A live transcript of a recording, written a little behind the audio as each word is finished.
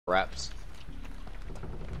reps.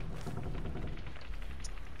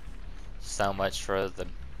 So much for the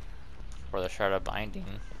shadow binding.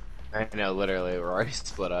 I know, literally, we're already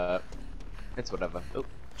split up. It's whatever. Oh,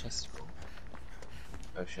 chest roll.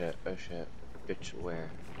 Oh shit, oh shit. Bitch, where?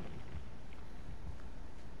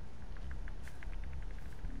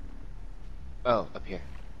 Oh, up here.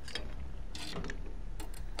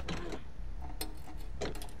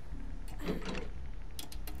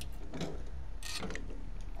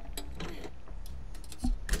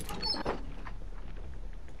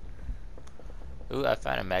 Ooh, I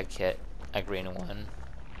found a med kit, a green one.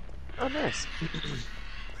 Oh, nice.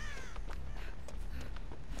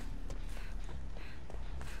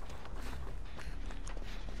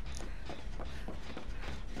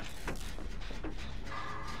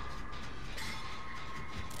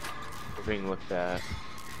 We're being looked at.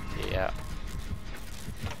 Yeah.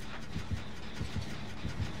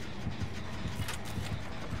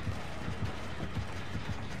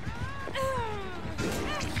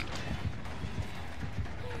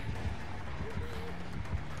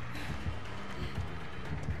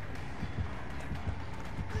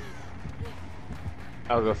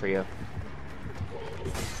 I'll go for you.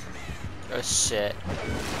 Oh shit.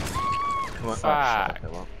 Come on. Fuck. Oh, shit. Okay,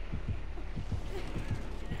 well.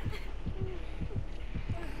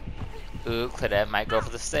 Ooh, Claudette might go for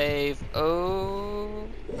the save. Oh.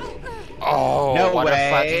 Oh, No what way.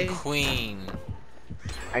 a fucking queen.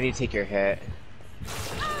 I need to take your hit.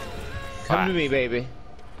 Come Fuck. to me, baby.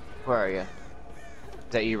 Where are you? Is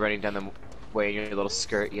that you running down the way in your little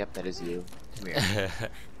skirt? Yep, that is you. Come here.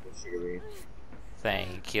 Sugar.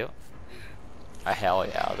 Thank you. Oh, hell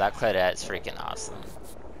yeah, that Claudette's freaking awesome.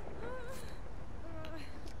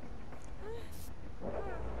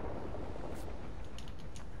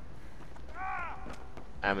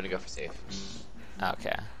 I'm gonna go for safe.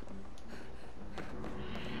 Okay.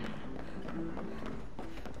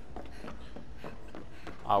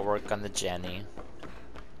 I'll work on the Jenny.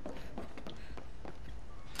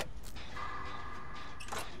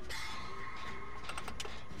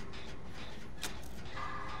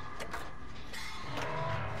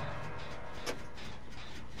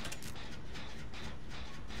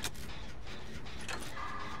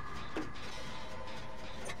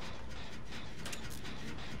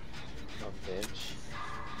 Oh, bitch.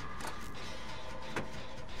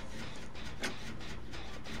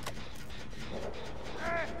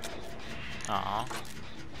 Aw.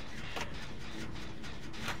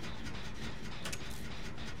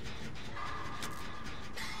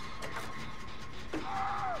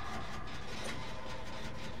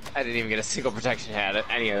 I didn't even get a single protection hat at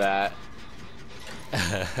any of that.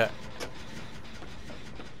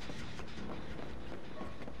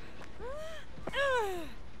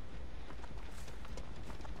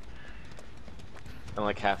 I'm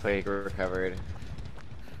like halfway recovered.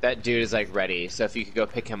 That dude is like ready, so if you could go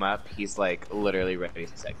pick him up, he's like literally ready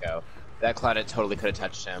to set go. That Claudette totally could have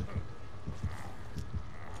touched him.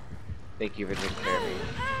 Thank you for taking care of me.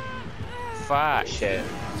 Fuck. Shit.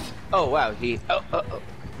 Oh wow, he. Oh.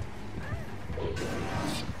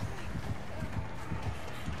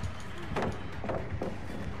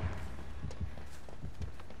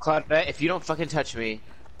 Claudette, if you don't fucking touch me.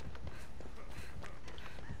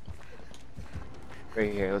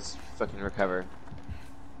 Right here, let's fucking recover.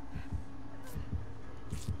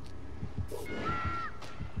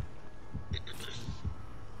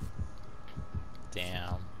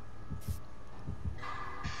 Damn.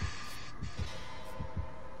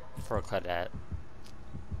 Poor Claudette.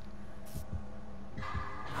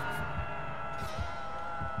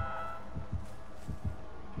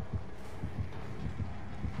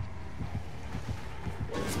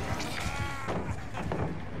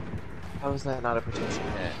 How is that not a protection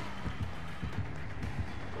hit?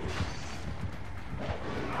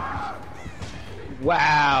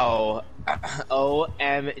 Wow.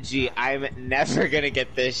 OMG. I'm never gonna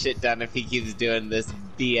get this shit done if he keeps doing this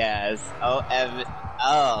BS. Oh,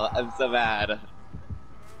 I'm so mad.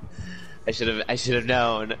 I should have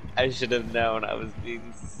known. I should have known I was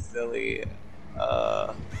being silly.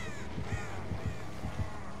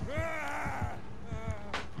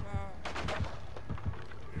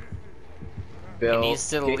 Bill, He needs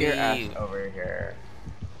to get your ass leave. over here.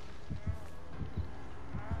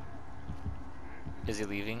 Is he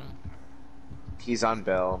leaving? He's on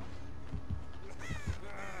Bill.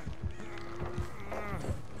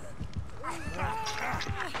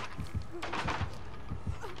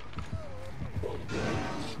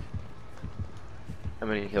 I'm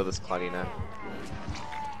gonna heal this Claudina.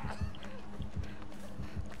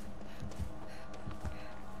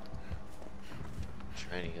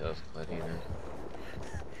 Trying to heal this Claudina.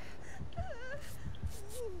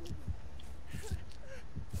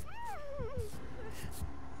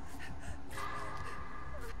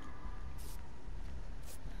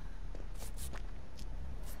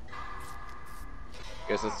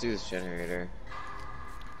 Anyways, let's do this generator.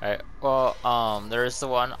 Alright, well, there's the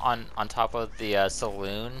one on top of the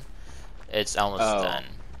saloon. It's almost done.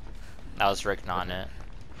 I was working on it.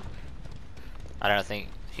 I don't think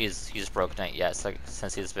he's broken it yet, so,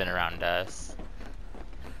 since he's been around us.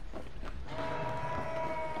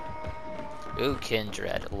 Ooh,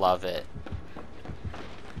 Kindred, love it.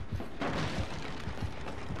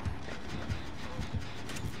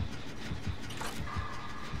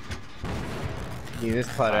 Me and this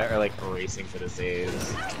Claudette are like racing for the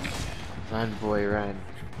saves. Run, boy, run.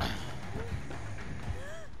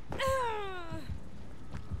 Oh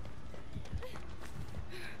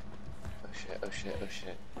shit, oh shit, oh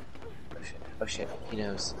shit. Oh shit, oh shit. He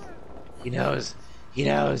knows. He knows. He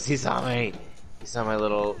knows. He saw me. He saw my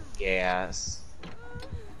little gay ass.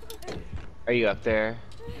 Are you up there?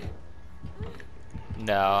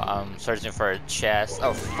 No, I'm searching for a chest.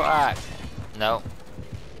 Oh, fuck! Nope.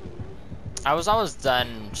 I was almost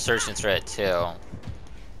done searching for it, too.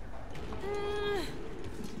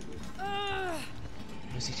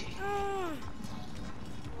 Where's he taking?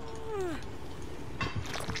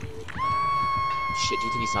 Shit, do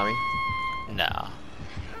you think he saw me? No.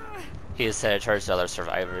 He is headed towards the other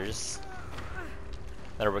survivors.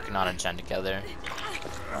 They're working on a gen together.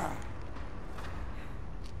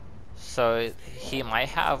 So, he might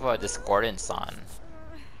have a discordance on.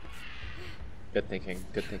 Good thinking,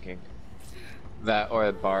 good thinking. That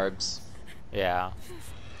or barbs. Yeah.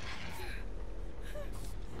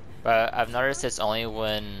 But I've noticed it's only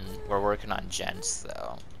when we're working on gens,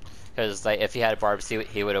 though. Because, like, if he had barbs,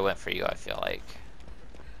 he would have went for you, I feel like.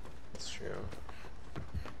 That's true.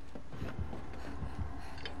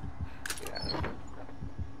 Yeah.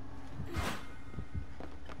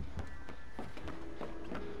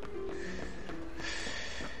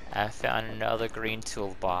 I found another green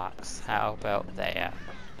toolbox. How about that?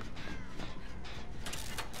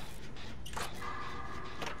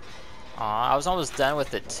 Aw, I was almost done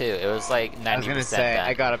with it too. It was like 90% I was gonna say, done.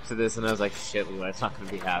 I got up to this and I was like, shit, Levi's not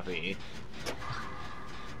gonna be happy.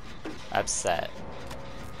 Upset.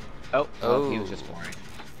 Oh, Oh. well, he was just boring.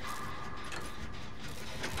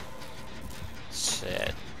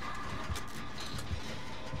 Shit.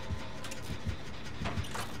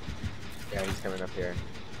 Yeah, he's coming up here.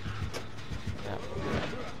 Yep.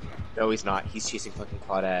 No, he's not. He's chasing fucking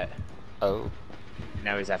Claudette. Oh.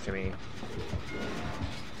 Now he's after me.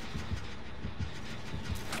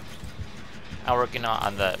 I'm working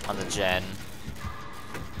on the gen.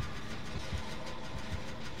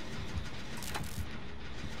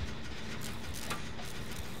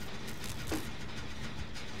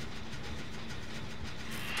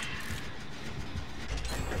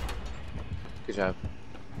 Good job.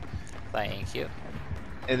 Thank you.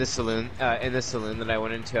 In the saloon that I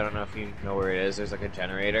went into, I don't know if you know where it is. There's like a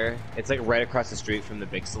generator. It's like right across the street from the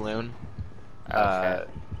big saloon. Okay.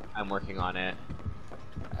 I'm working on it.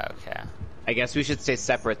 Okay. I guess we should stay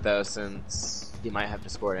separate though, since he might have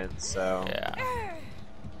discordance. So Yeah.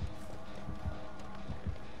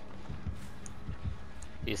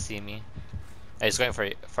 You see me? He's going for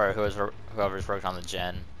whoever's working on the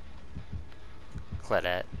gen.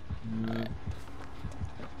 Claudette. Alright.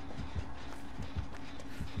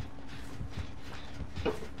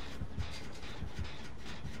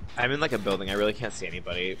 I'm in like a building. I really can't see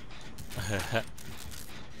anybody.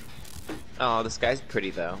 Oh, this guy's pretty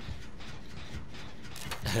though.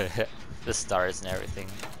 The stars and everything.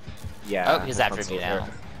 Yeah. Oh, he's the after me now.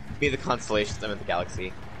 Be the constellations. I'm in the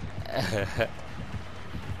galaxy.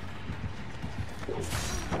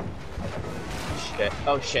 Shit.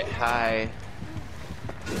 Oh shit. Hi.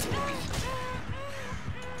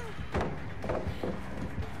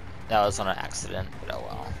 That was on an accident, but oh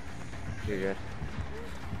well. You're good.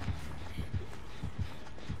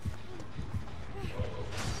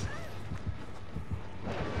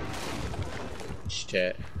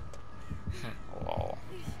 Shit. Whoa.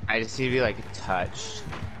 I just need to be like touched.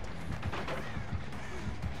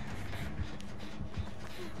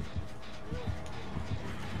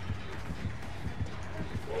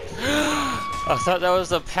 I thought that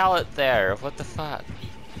was a pallet there. What the fuck?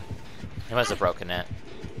 He must have broken it.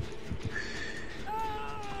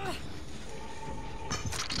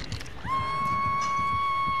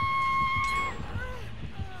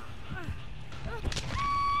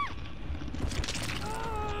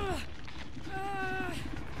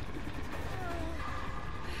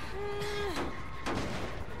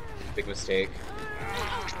 Big mistake.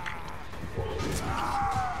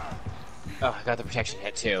 Oh, I got the protection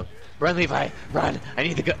hit too. Run, Levi! Run! I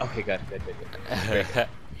need to go. Okay, good. Good.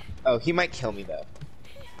 Oh, he might kill me though.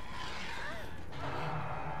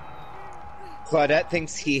 Claudette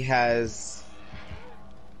thinks he has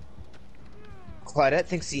Claudette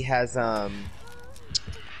thinks he has,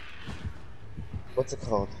 what's it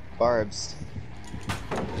called? Barbs.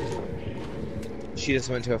 She just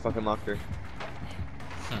went to a fucking locker.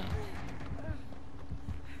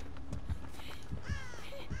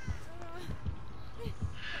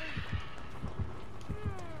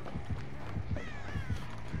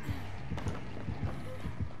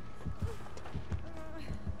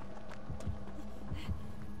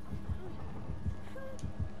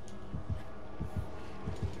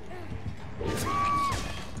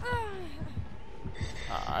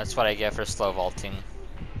 That's what I get for slow vaulting.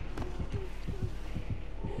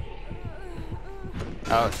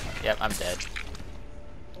 Oh, yep, I'm dead.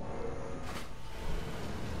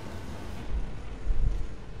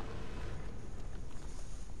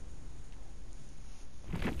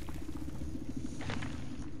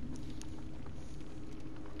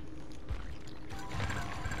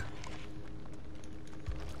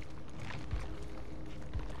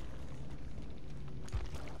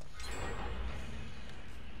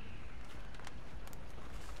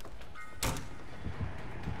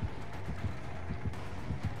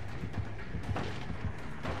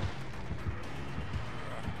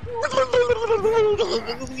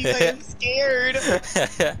 I'm scared.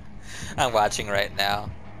 I'm watching right now.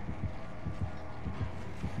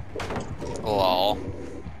 Lol.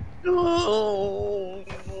 No.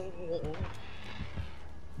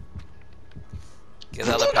 Get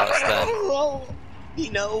the other pellets done. He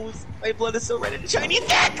knows. My blood is so red and shiny and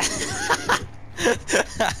thick.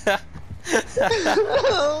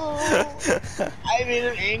 I made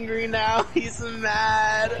him angry now. He's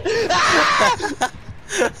mad.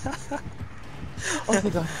 Oh my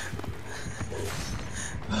god.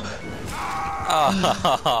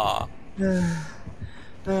 Oh.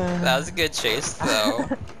 That was a good chase, though.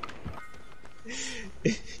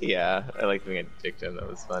 Yeah, I like being a victim. That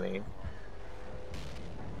was funny.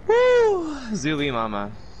 Woo! Zuli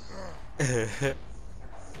Mama.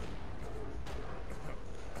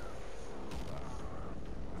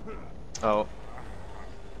 Oh.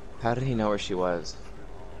 How did he know where she was?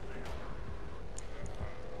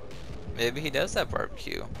 Maybe he does have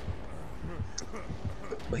barbecue.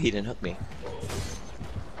 Well, he didn't hook me.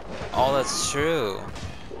 Oh, that's true.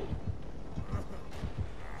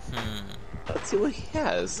 Let's see what he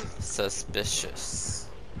has. Suspicious.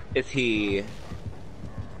 Is he...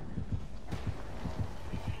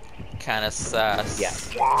 Kinda sus.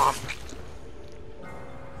 Yeah.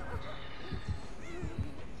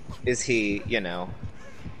 Is he, you know...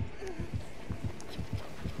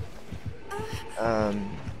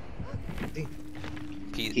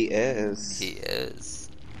 He is. He is.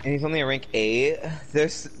 And he's only a rank 8.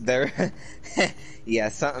 Yeah,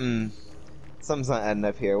 something's not adding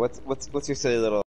up here. What's your silly little